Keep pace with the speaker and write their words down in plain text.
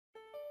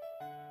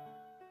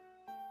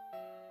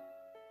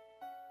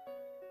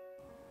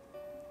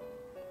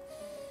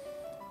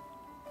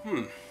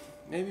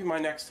Maybe my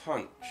next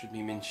hunt should be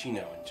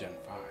Minccino in Gen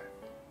 5.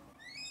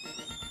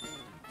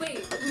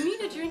 Wait, you need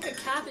to drink a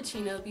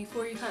cappuccino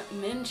before you hunt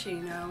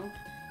Minccino.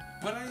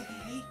 But I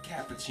hate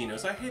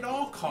cappuccinos. I hate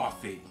all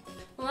coffee.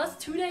 Well, that's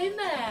 2 days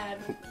mad.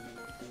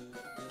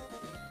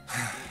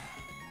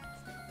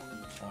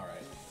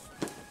 Alright.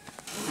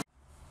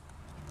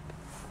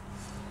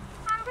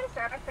 Hi, what is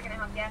Starbucks? Can I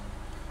help you?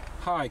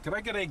 Hi, could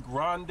I get a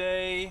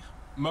grande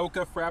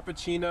mocha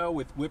frappuccino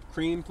with whipped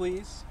cream,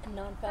 please?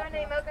 Non-fat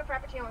Grande mocha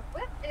frappuccino with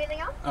whip. Anything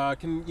else?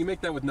 Can you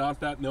make that with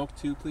non-fat milk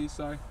too, please?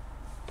 Sorry.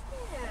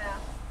 Yeah.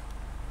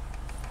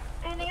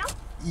 Anything else?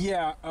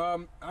 Yeah,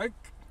 I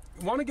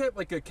want to get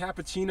like a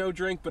cappuccino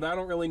drink, but I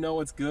don't really know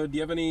what's good. Do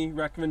you have any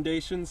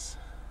recommendations?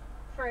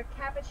 For a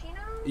cappuccino?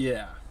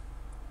 Yeah.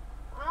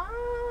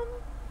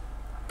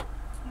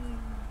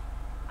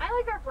 I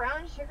like our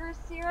brown sugar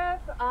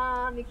syrup.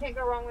 You can't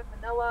go wrong with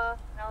vanilla.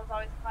 Vanilla's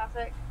always a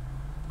classic.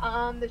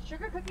 The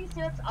sugar cookie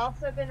syrup's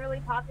also been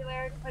really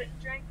popular to put in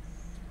drinks.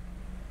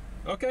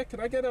 Okay, can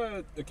I get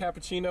a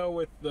cappuccino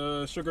with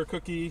the sugar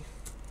cookie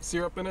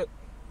syrup in it,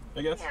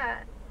 I guess?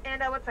 Yeah.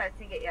 And what size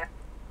can you get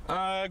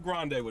you?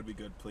 Grande would be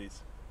good,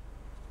 please.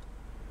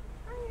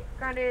 Alright.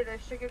 Grande, the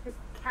sugar cookie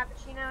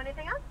cappuccino.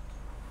 Anything else?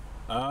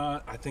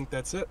 I think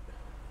that's it.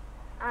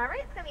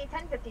 Alright, it's gonna be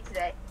 $10.50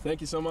 today. Thank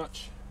you so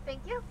much.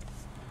 Thank you.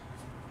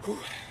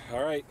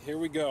 All right, here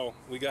we go.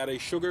 We got a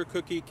sugar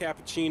cookie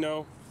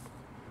cappuccino.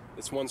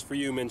 This one's for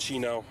you,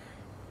 Minccino.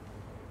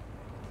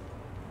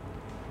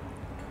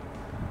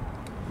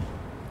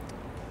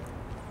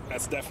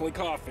 That's definitely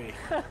coffee,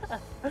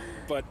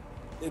 but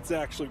it's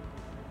actually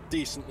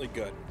decently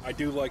good. I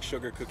do like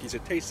sugar cookies.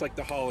 It tastes like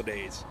the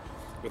holidays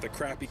with a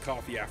crappy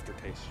coffee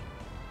aftertaste.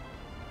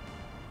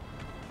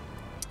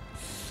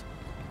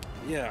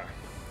 Yeah.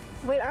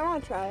 Wait, I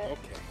want to try it.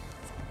 Okay.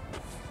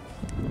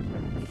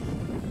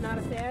 Not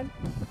a fan?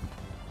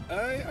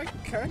 I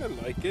kind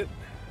of like it.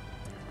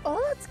 Oh,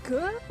 that's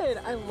good.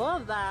 I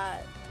love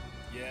that.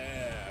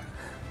 Yeah.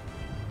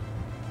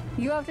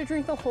 You have to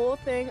drink the whole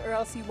thing or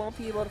else you won't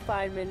be able to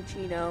find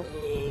Minccino.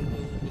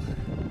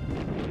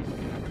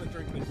 I'm gonna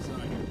drink it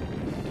inside.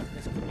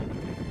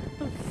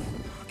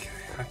 Okay,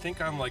 I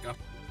think I'm like up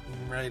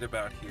right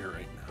about here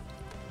right now.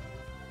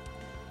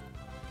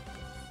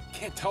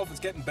 Can't tell if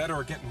it's getting better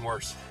or getting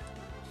worse.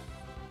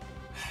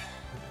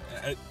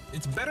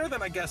 It's better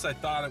than I guess I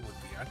thought it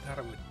would be. I thought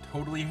I would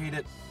totally hate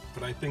it,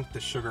 but I think the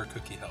sugar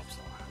cookie helps a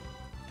lot.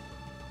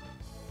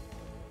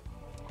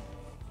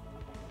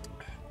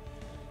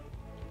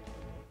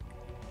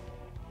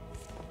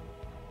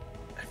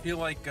 I feel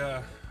like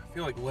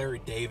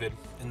Larry David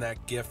in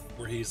that GIF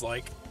where he's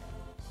like,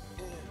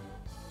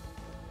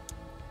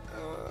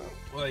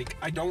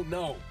 I don't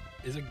know.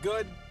 Is it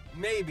good?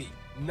 Maybe.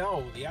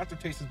 No, the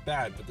aftertaste is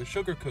bad, but the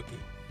sugar cookie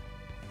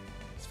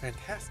is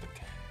fantastic.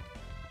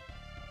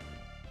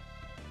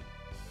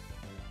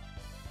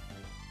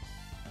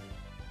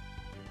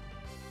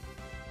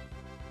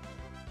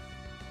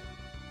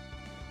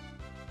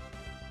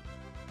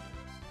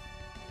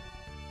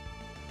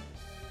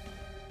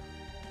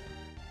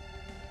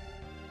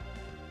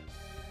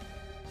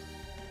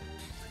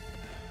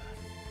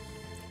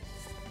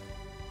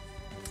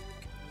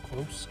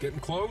 Close, getting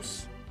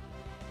close.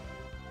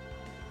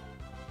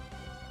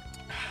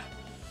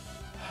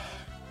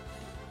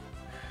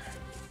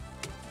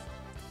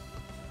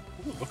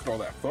 Ooh, look at all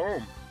that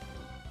foam.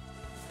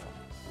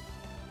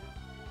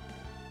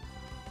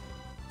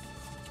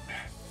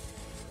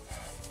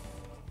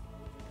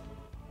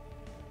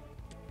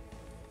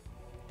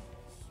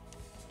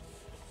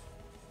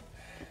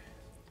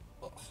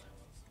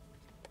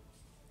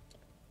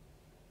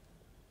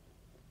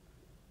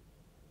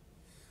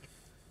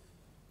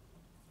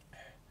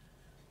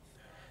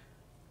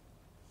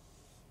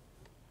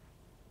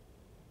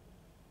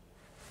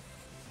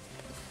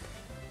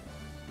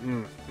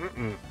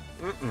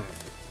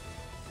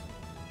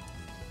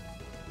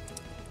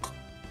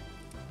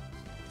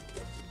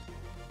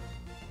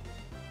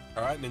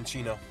 All right,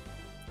 Minccino,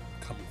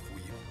 coming for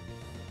you.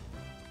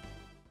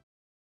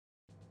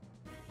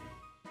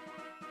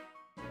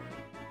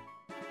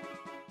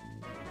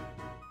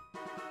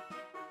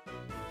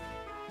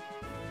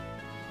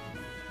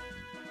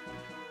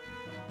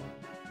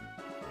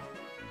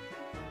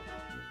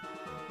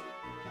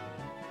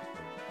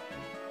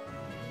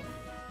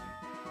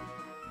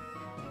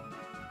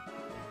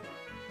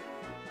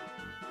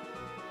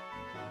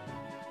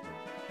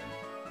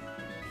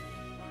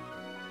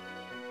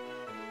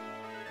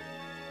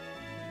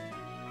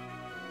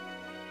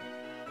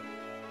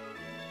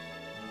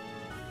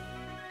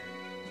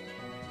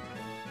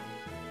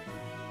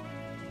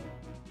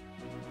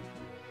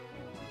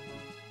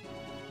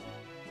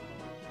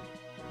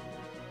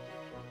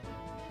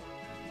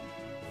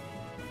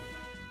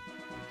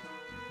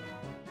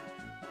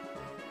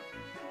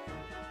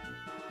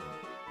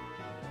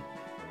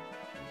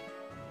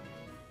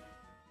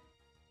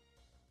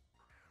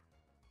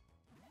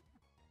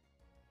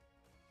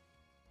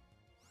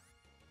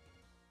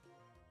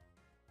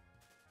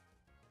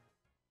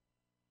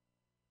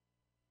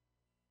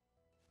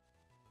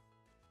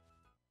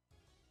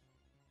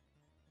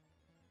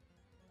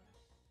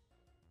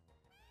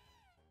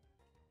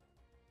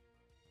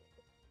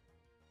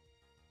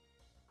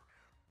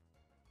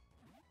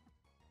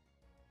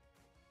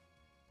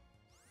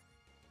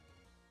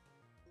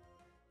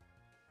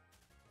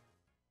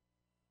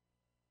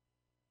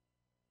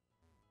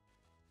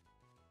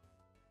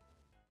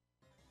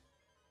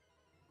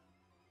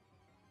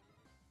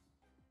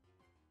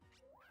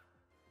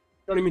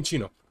 Johnny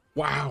Minccino.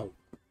 Wow.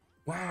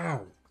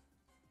 Wow.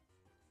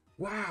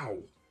 Wow.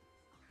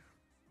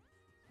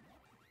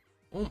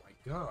 Oh my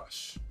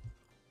gosh.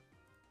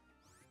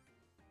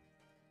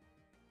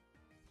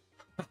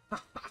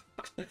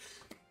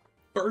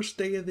 First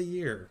day of the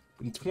year.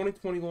 In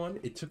 2021,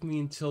 it took me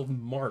until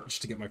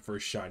March to get my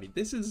first shiny.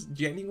 This is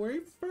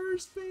January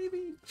 1st,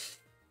 baby.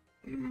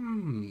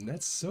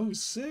 That's so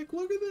sick.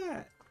 Look at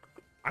that.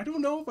 I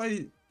don't know if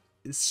I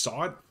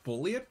saw it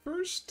fully at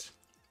first,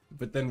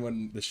 but then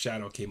when the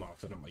shadow came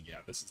off, and I'm like, yeah,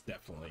 this is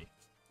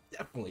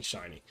definitely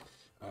shiny.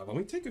 Let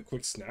me take a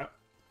quick snap.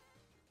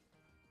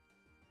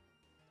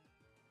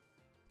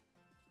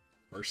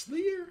 First of the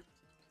year.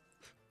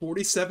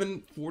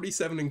 47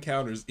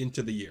 encounters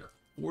into the year.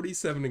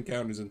 47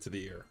 encounters into the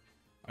year.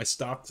 I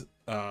stopped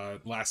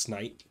last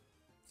night,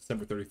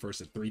 December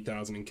 31st, at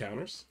 3,000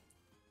 encounters.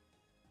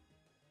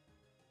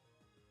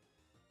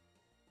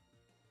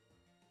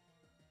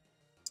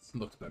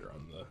 Looks better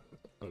on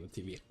the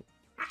TV.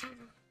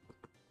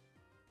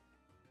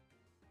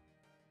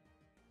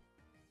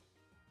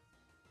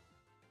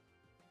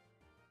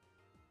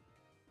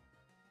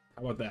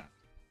 How about that?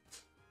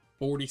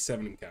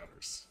 47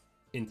 encounters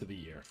into the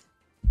year.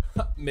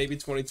 Maybe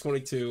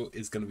 2022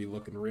 is going to be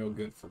looking real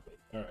good for me.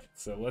 Alright,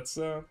 so let's,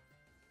 I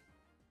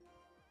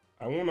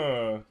want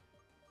to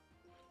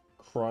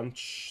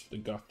crunch the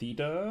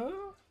Gothita.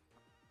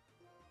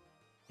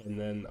 And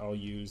then I'll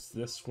use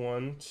this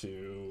one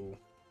to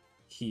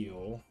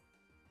heal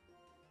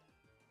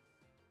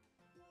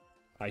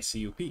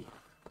ICUP.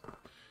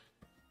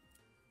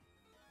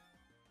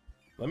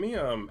 Let me,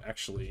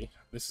 actually,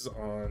 this is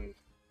on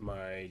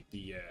my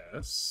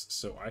DS,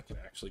 so I can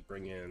actually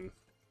bring in...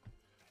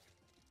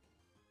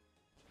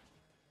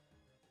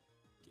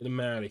 Get him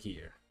out of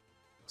here.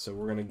 So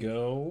we're gonna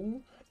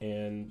go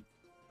and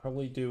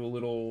probably do a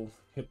little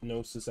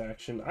hypnosis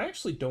action. I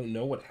actually don't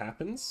know what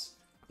happens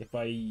if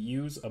I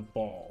use a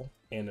ball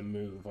and a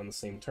move on the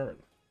same turn.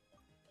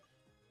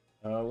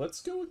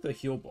 Let's go with the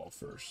heal ball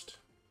first.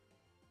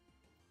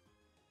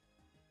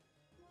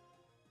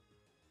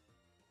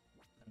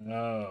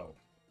 Oh,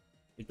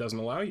 it doesn't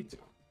allow you to.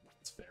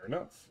 That's fair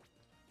enough.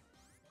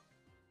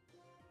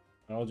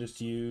 I'll just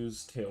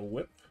use Tail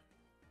Whip.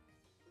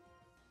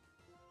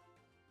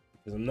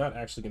 Because I'm not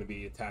actually going to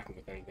be attacking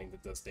with anything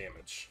that does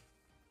damage.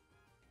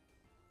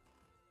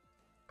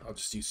 I'll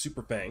just use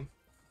Super Fang.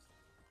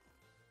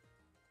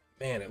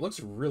 Man, it looks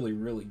really,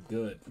 really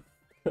good.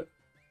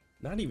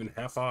 Not even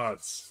half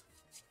odds.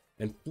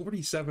 And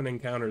 47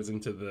 encounters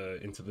into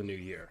the new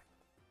year.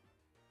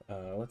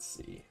 Let's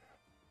see.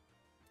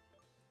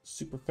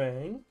 Super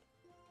Fang.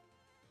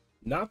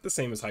 Not the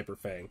same as Hyper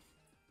Fang,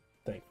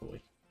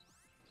 thankfully.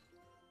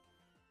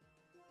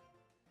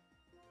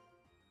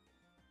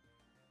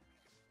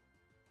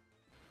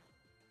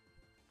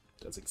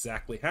 Does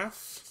exactly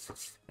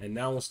half. And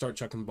now we'll start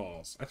chucking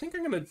balls. I think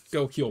I'm going to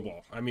go Heal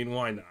Ball. I mean,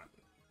 why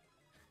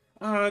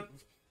not?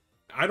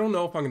 I don't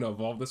know if I'm going to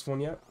evolve this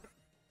one yet.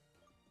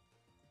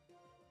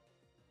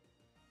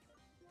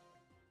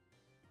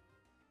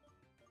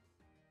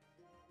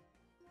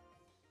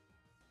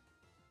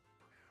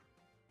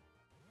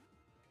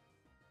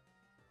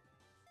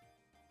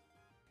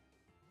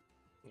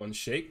 One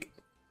shake.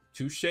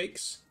 Two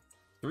shakes.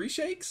 Three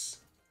shakes.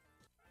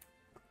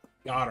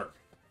 Got her.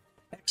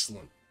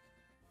 Excellent.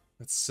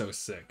 That's so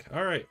sick.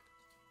 All right.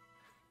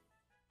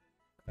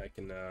 I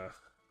can,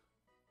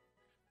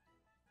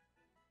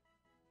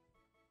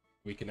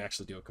 we can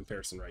actually do a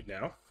comparison right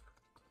now.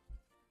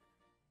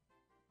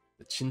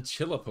 The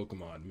chinchilla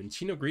Pokemon.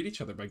 Minccino greet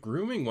each other by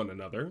grooming one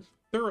another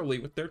thoroughly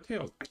with their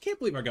tails. I can't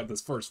believe I got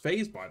this first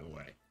phase, by the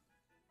way.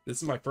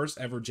 This is my first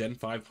ever Gen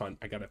 5 hunt.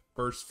 I got a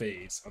first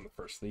phase on the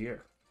first of the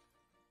year.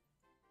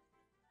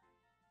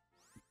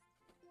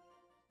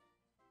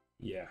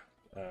 Yeah.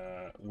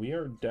 We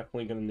are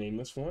definitely going to name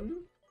this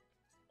one.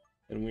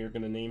 And we are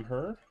going to name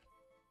her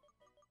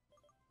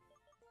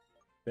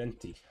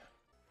Venti.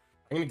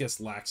 I'm going to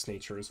guess Lax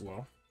Nature as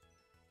well.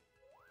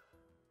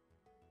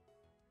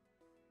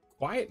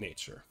 Quiet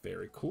Nature.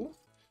 Very cool.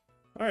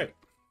 Alright.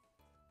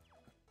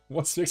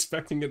 Wasn't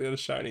expecting to get a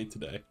shiny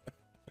today.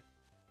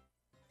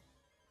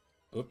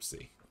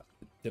 Oopsie.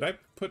 Did I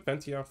put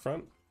Venti out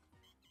front?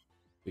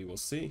 We will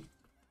see.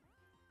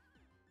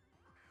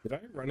 Did I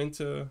run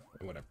into...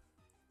 whatever.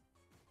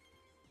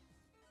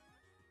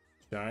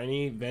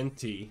 Shiny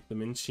Venti, the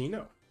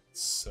Minccino.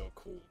 So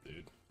cool,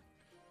 dude.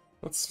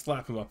 Let's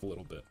slap him up a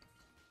little bit.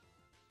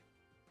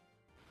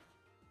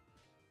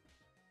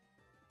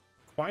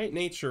 Quiet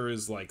Nature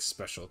is like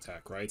special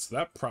attack, right? So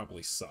that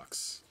probably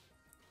sucks.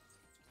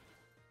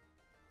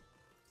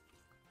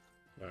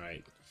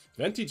 Alright.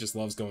 Venti just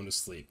loves going to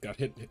sleep. Got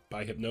hit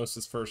by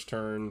Hypnosis first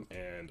turn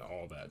and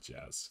all that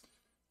jazz.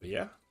 But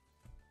yeah,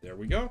 there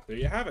we go. There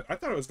you have it. I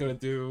thought I was going to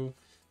do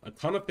a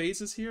ton of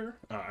phases here.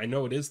 I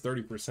know it is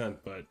 30%,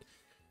 but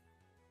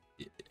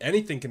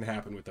anything can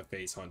happen with a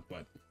phase hunt.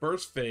 But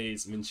first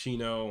phase,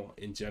 Minccino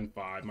in Gen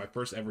 5. My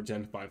first ever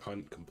Gen 5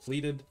 hunt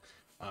completed.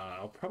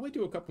 I'll probably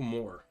do a couple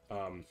more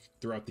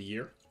throughout the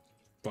year.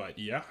 But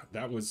yeah,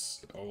 that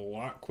was a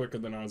lot quicker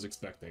than I was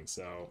expecting.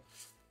 So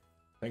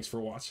thanks for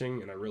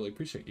watching, and I really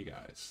appreciate you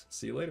guys.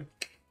 See you later.